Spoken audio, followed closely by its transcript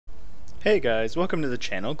Hey guys, welcome to the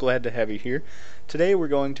channel. Glad to have you here. Today we're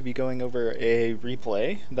going to be going over a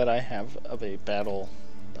replay that I have of a battle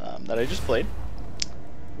that I just played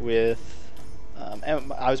with,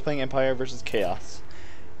 I was playing Empire versus Chaos,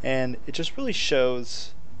 and it just really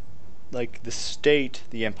shows like the state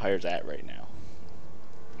the Empire's at right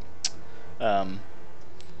now.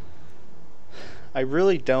 I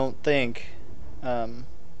really don't think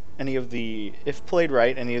any of the, if played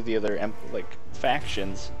right, any of the other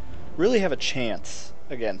factions really have a chance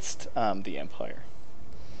against the Empire.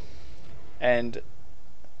 And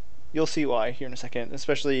you'll see why here in a second,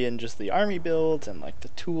 especially in just the army builds and like the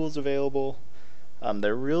tools available.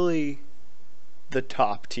 They're really the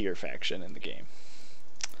top tier faction in the game.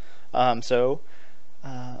 I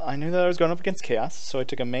knew that I was going up against Chaos, so I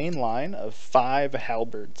took a main line of 5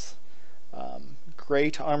 halberds.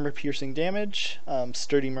 Great armor piercing damage,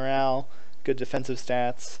 sturdy morale, good defensive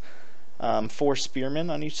stats. 4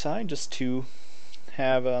 spearmen on each side, just to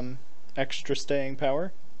have extra staying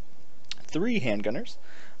power. 3 handgunners,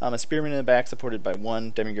 a spearman in the back supported by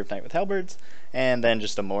 1 demigryph knight with halberds, and then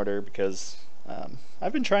just a mortar because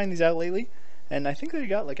I've been trying these out lately, and I think they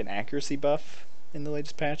got like an accuracy buff in the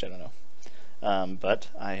latest patch. I don't know, but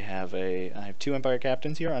I have 2 Empire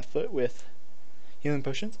captains here on foot with healing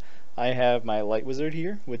potions. I have my light wizard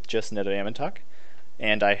here with just net of amyntok,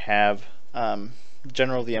 and I have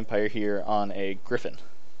General of the Empire here on a griffin.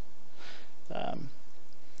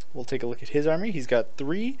 We'll take a look at his army. He's got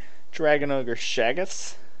 3 dragon ogre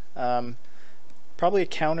shaggoths, probably a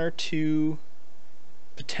counter to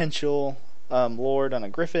potential lord on a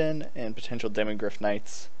griffin and potential demigryph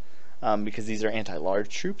knights, because these are anti-large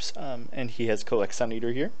troops, and he has Kolek Sun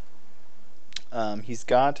Eater here. He's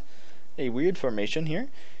got a weird formation here.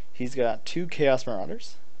 He's got 2 Chaos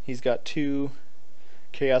Marauders. He's got 2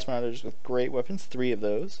 Chaos Marauders with great weapons, 3 of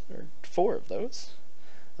those, or 4 of those.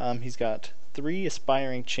 He's got 3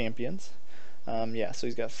 Aspiring Champions. So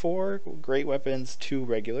he's got 4 great weapons, 2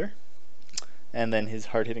 regular, and then his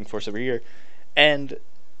hard-hitting force over here. And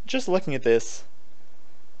just looking at this,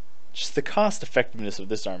 just the cost effectiveness of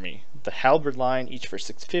this army, the halberd line, each for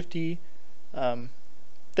 650,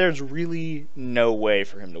 there's really no way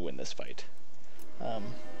for him to win this fight.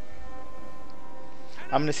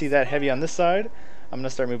 I'm going to see that heavy on this side. I'm going to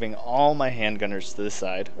start moving all my handgunners to this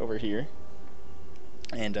side over here.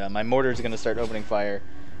 And my mortar is going to start opening fire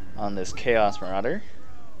on this Chaos Marauder.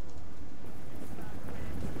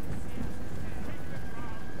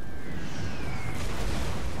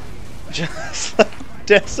 Just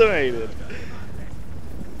decimated.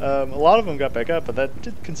 A lot of them got back up, but that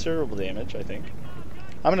did considerable damage, I think.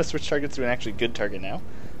 I'm going to switch targets to an actually good target now.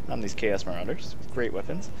 These Chaos Marauders with great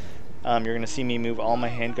weapons. You're going to see me move all my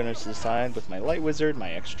handgunners to the side with my light wizard,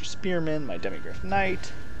 my extra spearman, my demigryph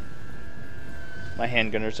knight. My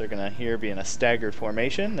handgunners are going to here be in a staggered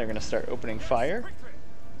formation. They're going to start opening fire.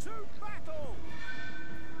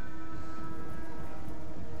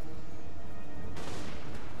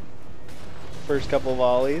 First couple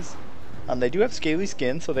volleys. They do have scaly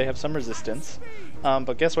skin, so they have some resistance.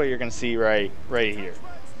 But guess what you're going to see right here.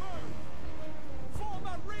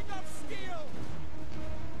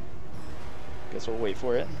 Guess we'll wait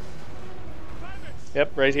for it.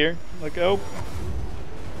 Yep, right here. Look, oh.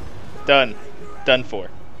 Done. Done for.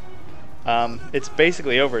 It's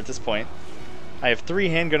basically over at this point. I have 3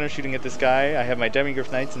 handgunners shooting at this guy. I have my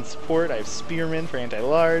demigryph knights in support. I have spearmen for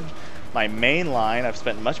anti-large. My main line, I've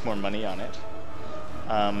spent much more money on it.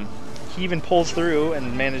 He even pulls through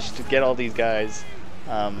and managed to get all these guys.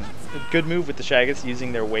 A good move with the shaggoths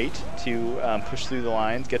using their weight to push through the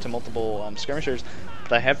lines, get to multiple skirmishers.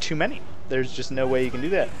 But I have too many. There's just no way you can do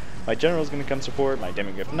that. My general's going to come support, my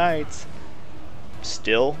demigryph knights.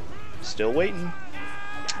 Still waiting.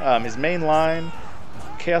 His main line,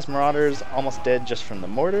 Chaos Marauders, almost dead just from the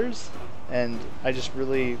mortars. And I just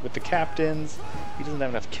really, with the captains, he doesn't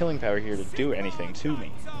have enough killing power here to do anything to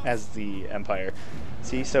me as the Empire.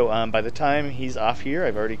 See, so by the time he's off here,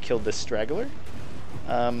 I've already killed this straggler.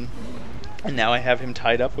 And now I have him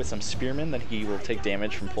tied up with some spearmen that he will take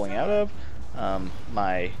damage from pulling out of.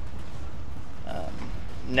 My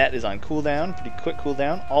net is on cooldown, pretty quick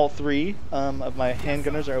cooldown. All 3 of my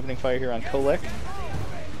handgunners are opening fire here on Kolek.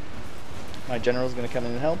 My general is going to come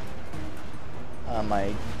in and help.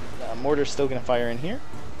 My mortar's still going to fire in here.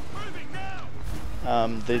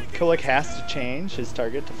 The Kolek has to change his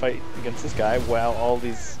target to fight against this guy while all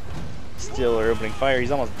these still are opening fire.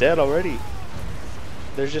 He's almost dead already.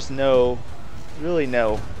 There's just really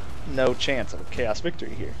no chance of a chaos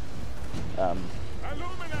victory here.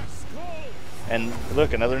 And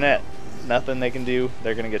look, another net. Nothing they can do.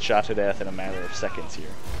 They're going to get shot to death in a matter of seconds here.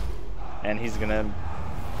 And he's going to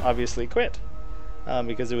obviously quit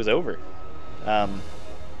because it was over.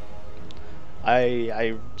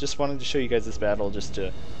 I just wanted to show you guys this battle just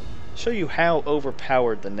to show you how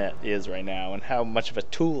overpowered the net is right now and how much of a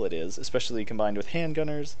tool it is, especially combined with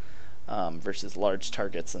handgunners versus large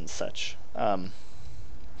targets and such. And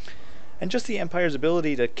just the Empire's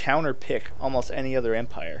ability to counterpick almost any other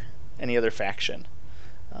empire, any other faction.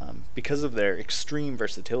 Because of their extreme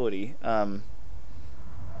versatility,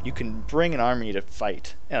 you can bring an army to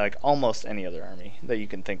fight, like almost any other army that you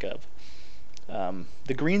can think of.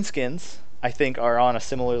 The Greenskins, I think, are on a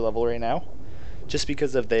similar level right now, just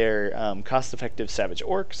because of their cost-effective Savage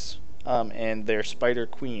Orcs and their Spider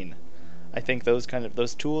Queen. I think those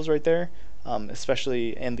tools right there,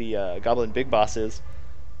 especially in the Goblin Big Bosses,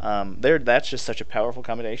 that's just such a powerful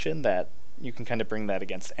combination that you can kind of bring that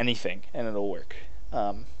against anything and it'll work.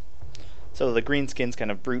 So the Greenskins kind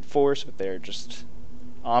of brute force with their just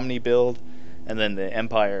Omni build, and then the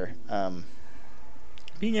Empire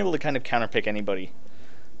being able to kind of counterpick anybody.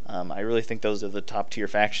 I really think those are the top tier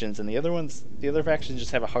factions, and the other factions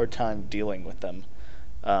just have a hard time dealing with them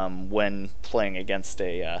when playing against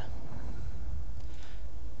a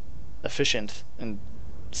efficient and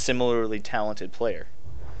similarly talented player.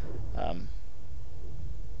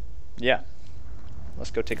 Yeah,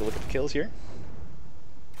 let's go take a look at the kills here.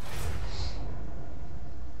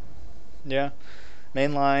 Yeah,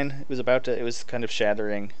 main line, it was kind of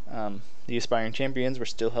shattering. The Aspiring Champions were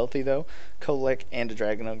still healthy though. Kolek and a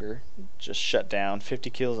Dragon Ogre just shut down. 50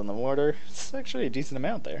 kills on the mortar. It's actually a decent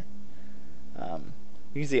amount there. You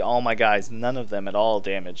can see all my guys, none of them at all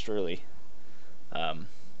damaged really.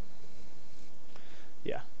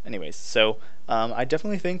 Yeah, anyways, so I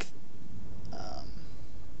definitely think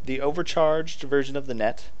the overcharged version of the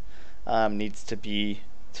net needs to be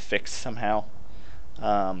fixed somehow.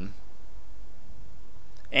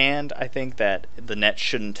 And I think that the net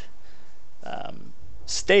shouldn't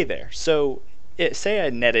stay there. So say I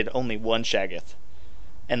netted only one Shaggoth,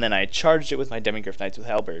 and then I charged it with my Demigryph Knights with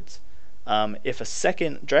Halberds. If a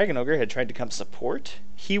second Dragon Ogre had tried to come support,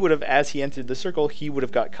 he would have, as he entered the circle, he would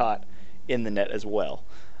have got caught in the net as well.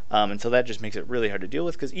 And so that just makes it really hard to deal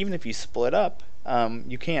with, because even if you split up,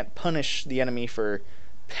 you can't punish the enemy for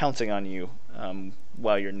pouncing on you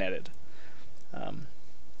while you're netted.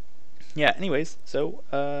 Yeah, anyways, so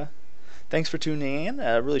thanks for tuning in.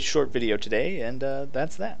 A really short video today, and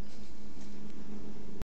that's that.